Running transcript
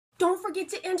forget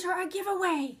to enter our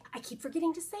giveaway. I keep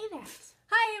forgetting to say that.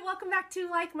 Hi, welcome back to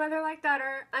Like Mother, Like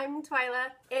Daughter. I'm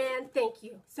Twyla, and thank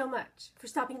you so much for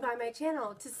stopping by my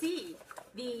channel to see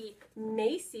the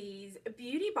Macy's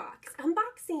Beauty Box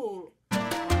unboxing.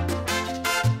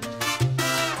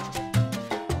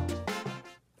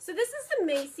 So this is the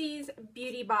Macy's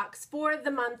Beauty Box for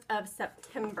the month of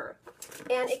September.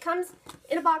 And it comes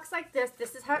in a box like this.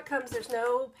 This is how it comes. There's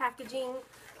no packaging.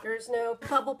 There's no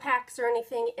bubble packs or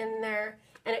anything in there.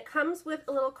 And it comes with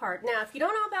a little card. Now, if you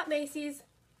don't know about Macy's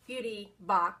Beauty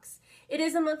Box, it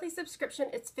is a monthly subscription.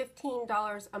 It's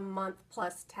 $15 a month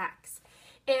plus tax.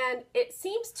 And it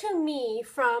seems to me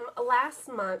from last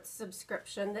month's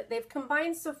subscription that they've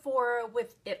combined Sephora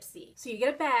with Ipsy. So you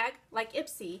get a bag like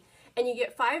Ipsy, and you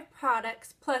get 5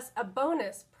 products plus a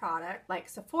bonus product like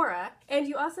Sephora, and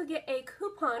you also get a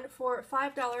coupon for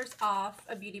 $5 off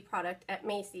a beauty product at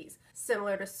Macy's,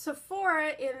 similar to Sephora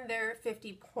in their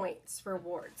 50 points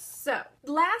rewards. So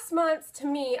last month, to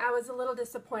me, I was a little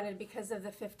disappointed because of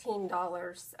the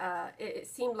 $15. It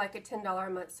seemed like a $10 a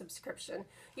month subscription.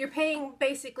 You're paying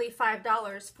basically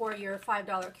 $5 for your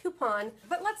 $5 coupon,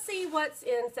 but let's see what's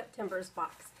in September's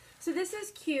box. So this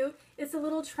is cute. It's a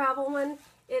little travel one.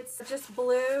 It's just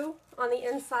blue on the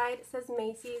inside. It says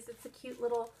Macy's. It's a cute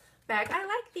little bag. I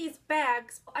like these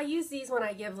bags. I use these when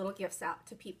I give little gifts out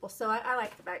to people, so I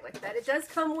like the bag like that. It does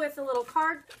come with a little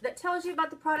card that tells you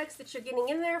about the products that you're getting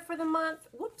in there for the month.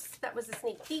 Whoops, that was a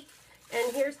sneak peek.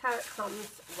 And here's how it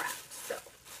comes wrapped. So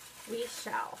we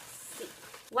shall see.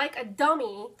 Like a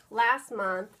dummy, last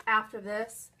month after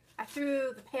this, I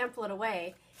threw the pamphlet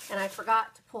away and I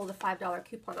forgot to pull the $5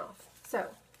 coupon off. So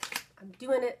I'm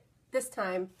doing it this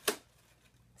time.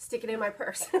 Stick it in my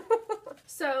purse.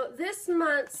 So this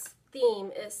month's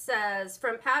theme, it says,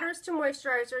 from powders to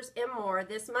moisturizers and more,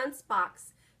 this month's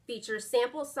box features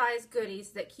sample size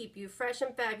goodies that keep you fresh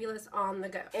and fabulous on the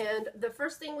go. And the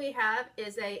first thing we have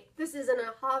is this is an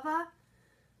Ahava.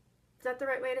 Is that the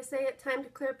right way to say it? Time to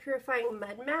Clear Purifying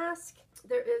Mud Mask.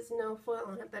 There is no foil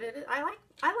on it, but it is, I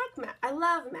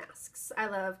love masks. I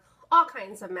love all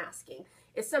kinds of masking.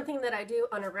 It's something that I do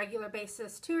on a regular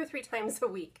basis 2 or 3 times a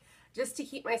week just to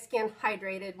keep my skin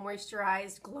hydrated,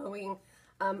 moisturized, glowing.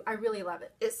 I really love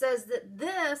it. It says that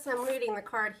this, I'm reading the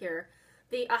card here,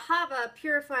 the Ahava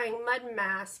Purifying Mud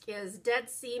Mask is Dead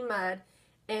Sea Mud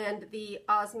and the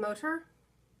Osmoter.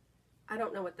 I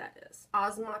don't know what that is.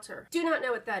 Osmoter. Do not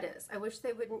know what that is. I wish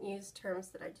they wouldn't use terms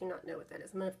that I do not know what that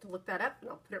is. I'm going to have to look that up, and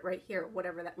I'll put it right here,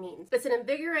 whatever that means. It's an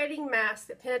invigorating mask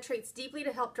that penetrates deeply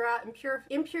to help draw out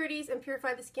impurities and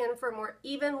purify the skin for a more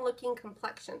even-looking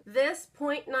complexion. This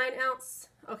 0.9 ounce,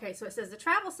 okay, so it says the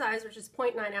travel size, which is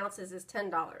 0.9 ounces, is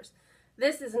 $10.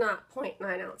 This is not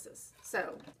 0.9 ounces,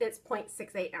 so it's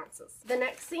 0.68 ounces. The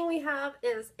next thing we have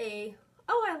is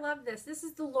oh, I love this. This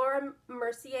is the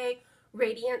Mercier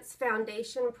Radiance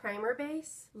Foundation Primer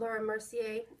Base,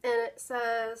 Mercier, and it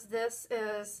says this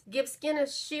is give skin a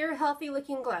sheer healthy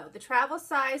looking glow. The travel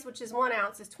size, which is 1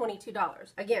 ounce, is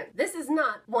 $22. Again, this is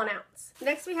not 1 ounce.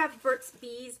 Next we have Burt's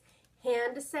Bees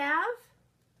Hand Salve,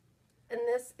 and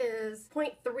this is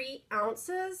 0.3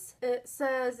 ounces. It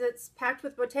says it's packed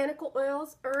with botanical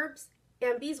oils, herbs,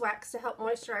 and beeswax to help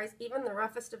moisturize even the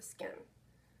roughest of skin.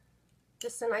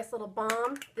 Just a nice little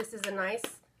balm. This is a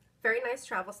very nice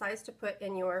travel size to put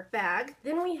in your bag.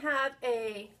 Then we have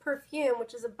a perfume,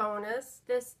 which is a bonus.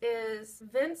 This is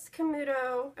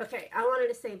Camuto. Okay, I wanted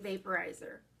to say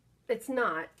vaporizer. It's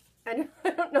not. I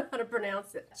don't know how to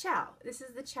pronounce it. Ciao. This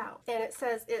is the Ciao. And it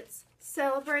says it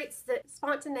celebrates the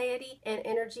spontaneity and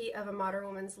energy of a modern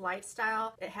woman's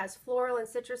lifestyle. It has floral and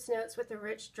citrus notes with a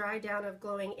rich dry down of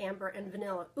glowing amber and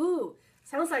vanilla. Ooh,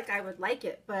 sounds like I would like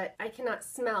it, but I cannot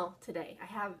smell today.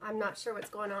 I'm not sure what's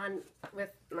going on with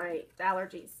my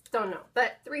allergies. Don't know.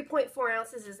 But 3.4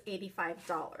 ounces is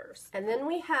 $85. And then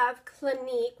we have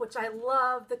Clinique, which I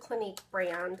love the Clinique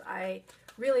brand. I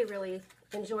really, really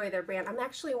enjoy their brand. I'm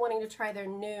actually wanting to try their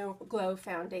new Glow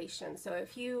Foundation. So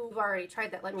if you've already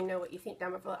tried that, let me know what you think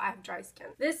down below. I have dry skin.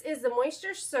 This is the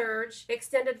Moisture Surge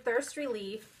Extended Thirst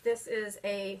Relief. This is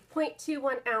a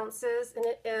 0.21 ounces, and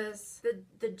it is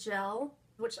the gel,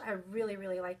 which I really,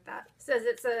 really like that. It says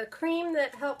it's a cream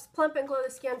that helps plump and glow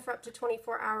the skin for up to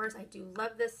 24 hours. I do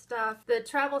love this stuff. The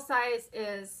travel size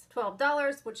is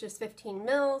 $12, which is 15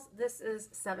 mils. This is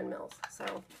 7 mils. So,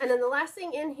 and then the last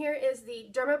thing in here is the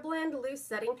Derma Blend Loose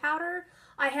Setting Powder.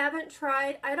 I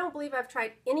don't believe I've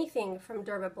tried anything from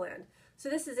Derma Blend. So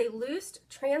this is a loose,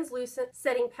 translucent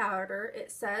setting powder.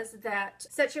 It says that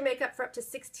sets your makeup for up to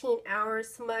 16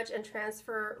 hours, smudge and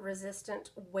transfer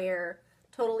resistant wear.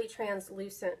 Totally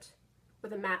translucent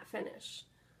with a matte finish.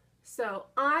 So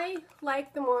I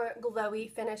like the more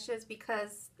glowy finishes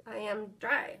because I am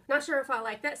dry. Not sure if I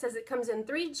like that. It says it comes in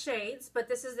 3 shades, but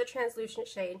this is the translucent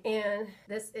shade, and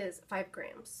this is 5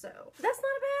 grams. So that's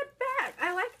not a bad bag.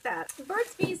 I like that.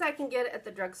 Burt's Bees I can get at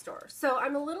the drugstore. So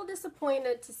I'm a little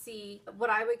disappointed to see what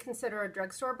I would consider a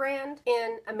drugstore brand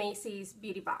in a Macy's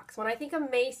beauty box. When I think of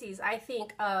Macy's, I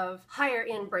think of higher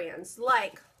end brands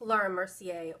like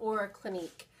Mercier or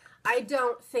Clinique. I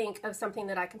don't think of something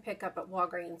that I can pick up at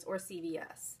Walgreens or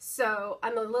CVS. So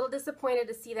I'm a little disappointed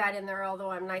to see that in there, although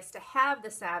I'm nice to have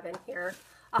the salve in here.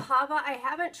 Ahava, I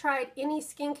haven't tried any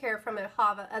skincare from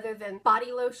Ahava other than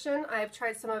body lotion. I've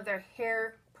tried some of their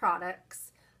hair products.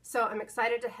 So I'm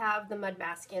excited to have the mud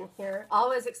mask in here.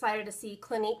 Always excited to see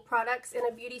Clinique products in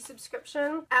a beauty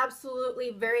subscription.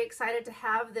 Absolutely very excited to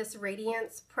have this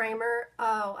Radiance primer.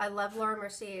 Oh, I love Laura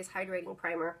Mercier's hydrating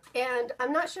primer. And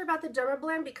I'm not sure about the Derma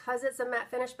blend because it's a matte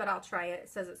finish, but I'll try it. It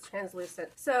says it's translucent.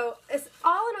 So it's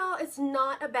all in all, it's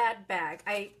not a bad bag.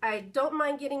 I don't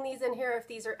mind getting these in here if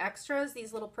these are extras,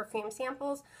 these little perfume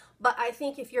samples. But I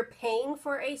think if you're paying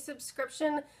for a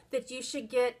subscription, that you should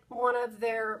get one of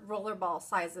their rollerball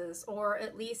sizes, or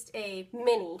at least a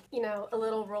mini, you know, a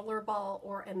little rollerball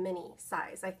or a mini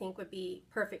size, I think would be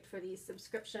perfect for these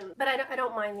subscriptions. But I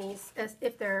don't mind these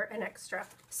if they're an extra.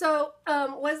 So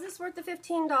was this worth the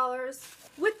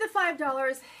 $15? With the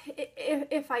 $5,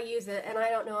 if I use it, and I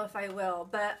don't know if I will,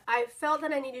 but I felt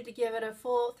that I needed to give it a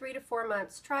full 3 to 4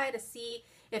 months try to see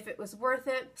if it was worth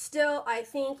it. Still, I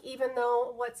think even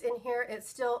though what's in here, it's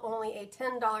still only a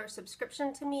 $10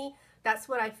 subscription to me. That's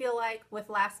what I feel like with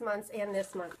last month's and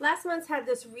this month. Last month's had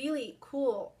this really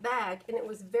cool bag, and it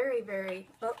was very, very,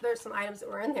 well, there's some items that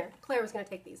were in there. Claire was gonna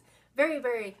take these. Very,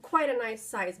 very, quite a nice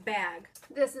size bag.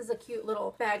 This is a cute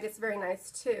little bag. It's very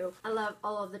nice too. I love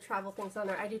all of the travel things on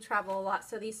there. I do travel a lot,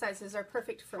 so these sizes are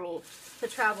perfect for me to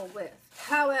travel with.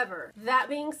 However, that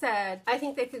being said, I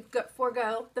think they could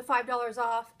forego the $5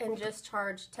 off and just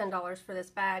charge $10 for this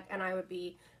bag, and I would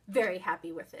be very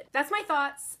happy with it. That's my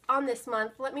thoughts on this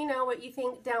month. Let me know what you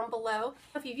think down below.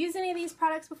 If you've used any of these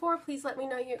products before, please let me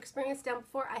know your experience down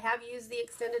before. I have used the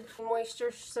Extended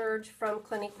Moisture Surge from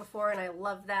Clinique before, and I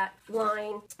love that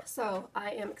line. So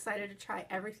I am excited to try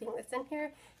everything that's in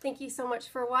here. Thank you so much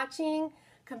for watching.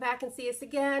 Come back and see us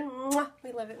again. Mwah!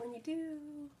 We love it when you do.